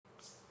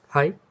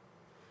Hi,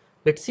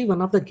 let's see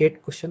one of the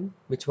gate question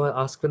which was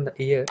asked in the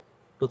year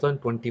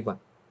 2021.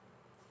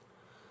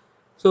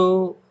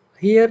 So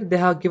here they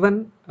have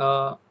given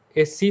a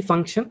C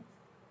function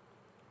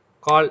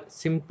called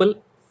simple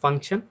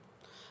function,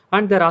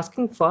 and they're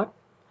asking for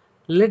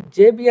let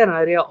J be an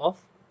array of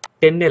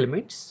 10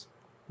 elements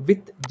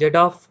with Z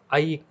of I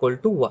equal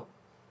to 1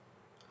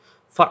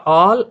 for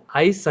all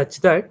I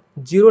such that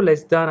 0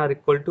 less than or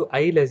equal to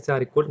I less than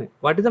or equal to 9.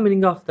 What is the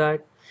meaning of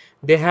that?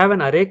 They have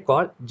an array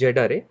called Z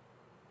array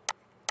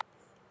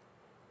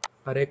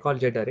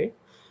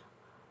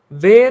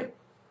where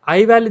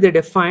I value they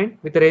define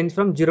with a range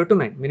from 0 to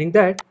 9, meaning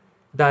that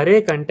the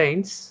array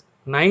contains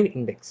 9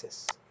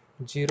 indexes: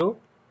 0,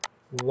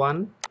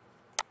 1,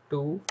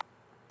 2,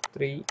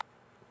 3,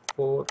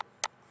 4,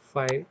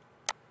 5,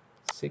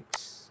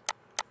 6,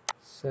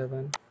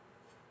 7,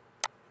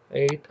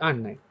 8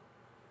 and 9.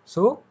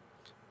 So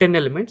 10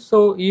 elements.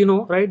 So you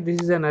know, right, this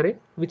is an array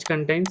which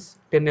contains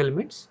 10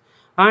 elements,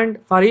 and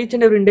for each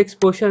and every index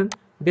portion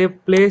they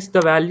place the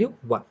value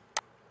 1.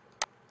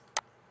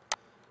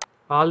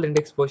 All the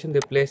index portion they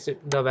place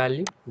the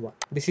value 1.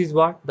 This is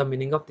what the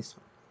meaning of this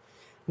one.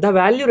 The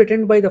value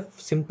returned by the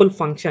simple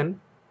function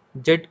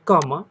z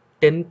comma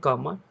 10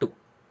 comma 2,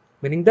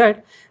 meaning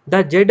that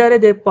the z array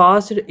they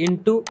passed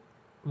into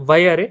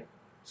y array.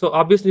 So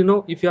obviously, you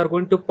know, if you are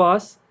going to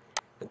pass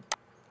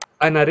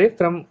an array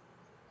from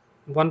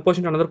one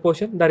portion to another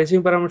portion, the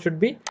receiving parameter should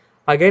be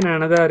again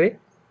another array.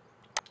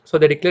 So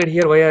they declared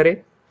here y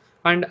array,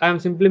 and I am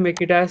simply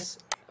make it as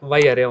y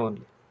array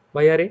only,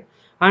 y array,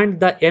 and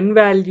the n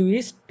value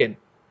is 10.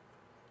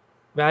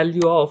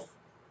 Value of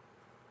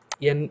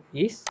n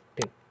is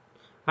 10,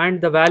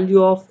 and the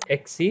value of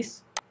x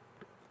is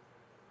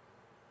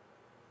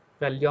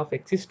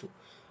 2.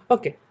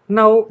 Okay,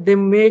 now they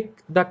make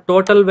the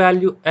total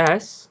value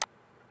as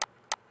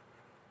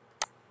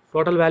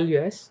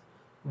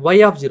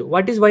y of 0.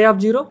 What is y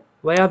of 0?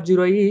 Y of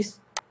 0 is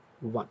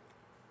 1,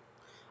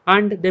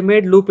 and they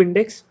made loop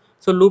index.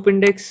 So loop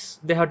index,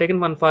 they have taken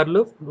one for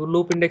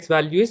loop index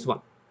value is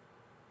 1.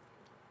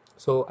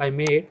 So I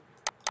made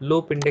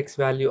loop index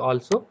value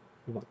also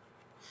 1,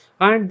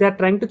 and they are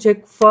trying to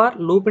check for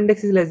loop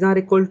index is less than or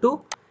equal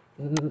to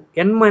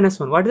n minus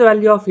 1. What is the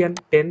value of n?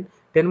 10.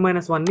 10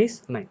 minus 1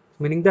 is 9,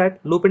 meaning that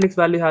loop index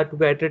value has to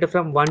be iterated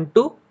from 1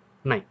 to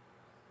 9.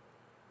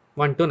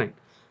 1 to 9.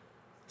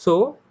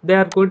 So they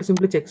are going to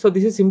simply check. So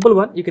this is simple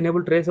one. You can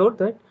able to trace out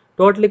that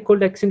total equal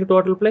to x into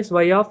total plus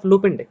y of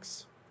loop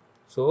index.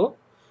 So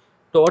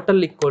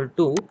total equal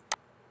to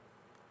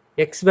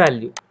x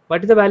value.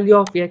 What is the value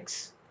of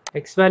x?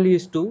 X value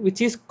is 2,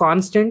 which is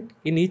constant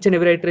in each and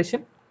every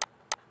iteration,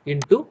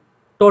 into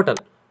total.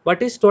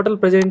 What is total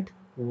present?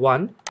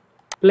 1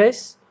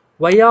 plus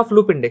y of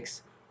loop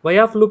index. Y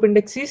of loop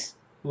index is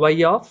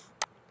y of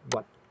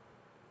 1.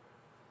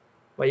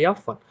 Y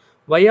of 1.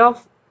 Y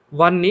of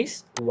 1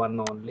 is 1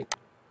 only.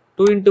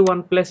 2 into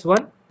 1 plus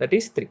 1, that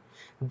is 3.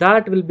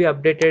 That will be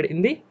updated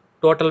in the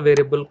total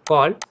variable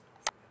called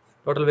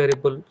total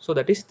variable. So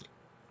that is 3.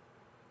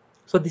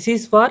 So this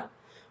is for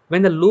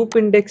when the loop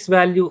index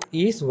value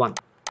is 1.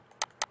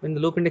 When the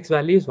loop index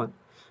value is 1.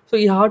 So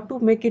you have to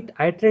make it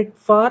iterate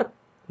for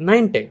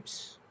 9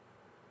 times.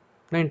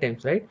 9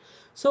 times, right?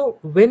 So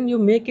when you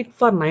make it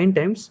for 9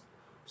 times,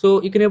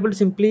 so you can able to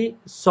simply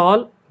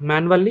solve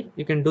manually.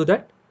 You can do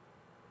that.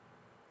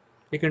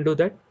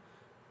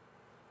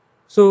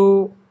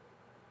 So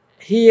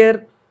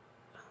here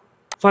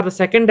for the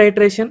second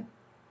iteration,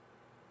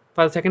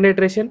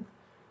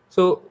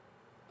 so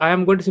I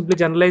am going to simply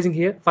generalizing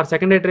here. For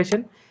second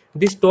iteration,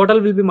 this total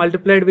will be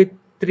multiplied with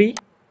 3,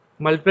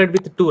 multiplied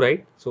with 2,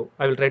 right? So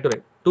I will try to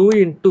write 2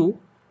 into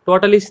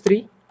total is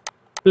 3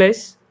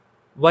 plus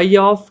y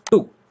of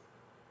 2.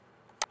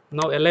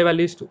 Now li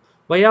value is 2.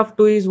 Y of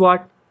 2 is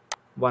what?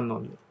 1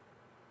 only.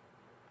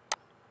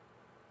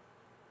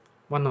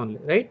 1 only,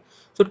 right?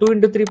 So 2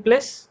 into 3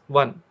 plus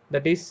 1,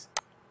 that is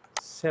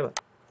 7.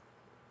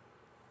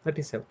 That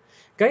is 7.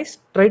 Guys,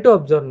 try to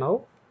observe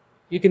now.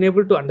 You can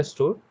able to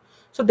understood.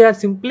 So they are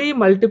simply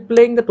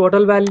multiplying the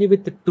total value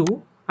with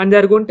 2, and they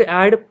are going to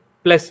add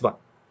plus 1.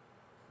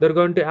 They are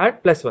going to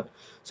add plus 1.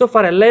 So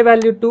for li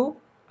value 2,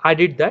 I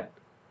did that.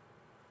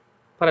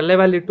 For li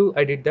value 2,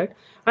 I did that.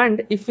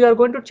 And if you are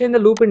going to change the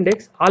loop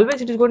index,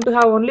 always it is going to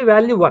have only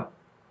value 1.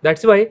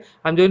 That's why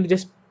I'm going to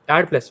just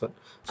add plus 1.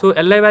 So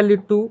li value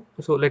 2.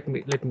 So let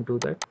me do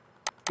that.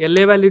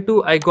 li value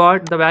 2, I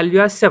got the value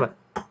as 7.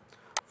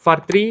 For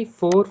 3,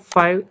 4,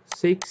 5,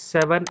 6,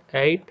 7,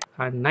 8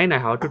 and 9 I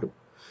have to do.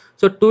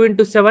 So 2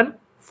 into 7,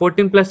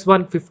 14 plus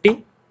 1,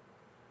 15.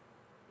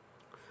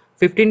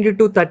 15 into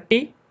 2,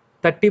 30.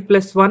 30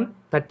 plus 1,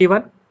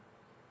 31.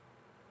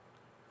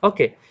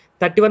 Okay,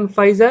 31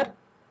 5s are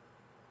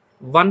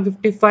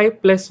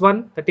 155 plus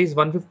 1, that is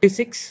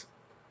 156.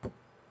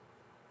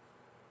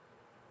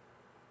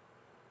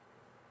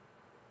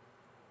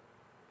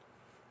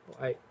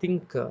 I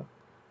think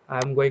I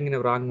am going in a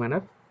wrong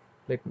manner.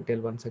 Let me tell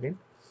once again.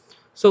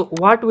 So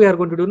what we are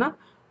going to do now?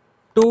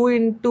 2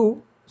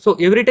 into, so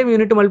every time you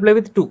need to multiply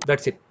with 2,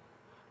 that's it.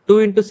 2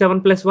 into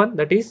 7 plus 1,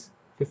 that is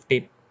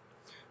 15.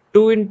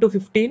 2 into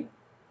 15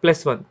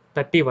 plus 1,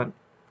 31.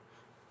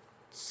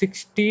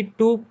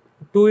 62,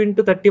 2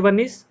 into 31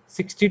 is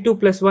 62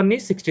 plus 1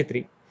 is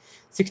 63.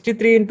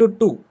 63 into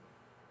 2,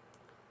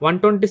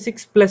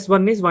 126 plus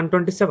 1 is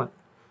 127.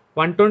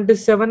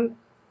 127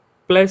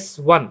 plus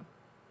 1,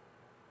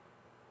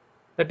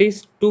 that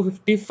is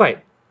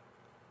 255.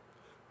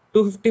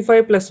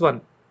 255 plus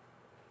 1,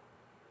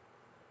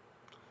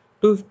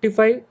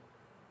 255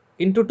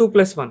 into 2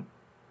 plus 1.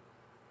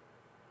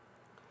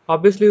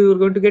 Obviously, we are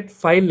going to get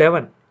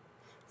 511.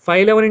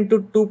 511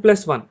 into 2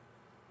 plus 1,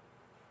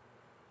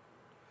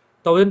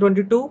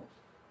 1022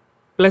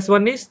 plus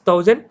 1 is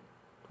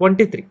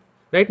 1023,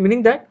 right?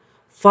 Meaning that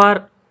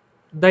for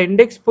the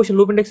index position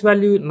loop index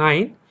value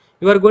 9,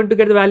 you are going to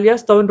get the value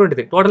as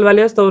 1023. Total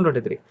value as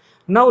 1023.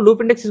 Now loop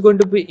index is going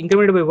to be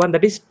incremented by 1,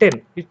 that is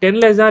 10. Is 10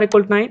 less than or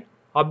equal to 9?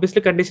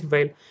 Obviously condition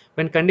fail.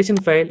 When condition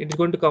fail, it is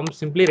going to come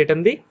simply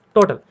return the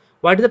total.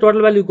 What is the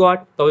total value you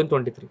got?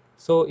 1023.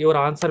 So your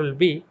answer will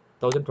be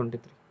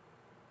 1023.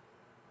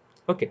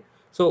 Okay,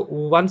 so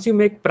once you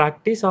make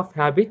practice of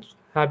habit,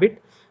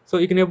 so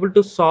you can able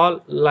to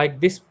solve like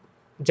this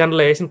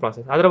generalization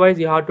process. Otherwise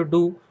you have to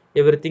do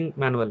everything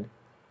manually.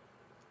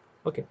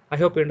 Okay, I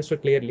hope you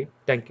understood clearly.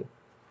 Thank you.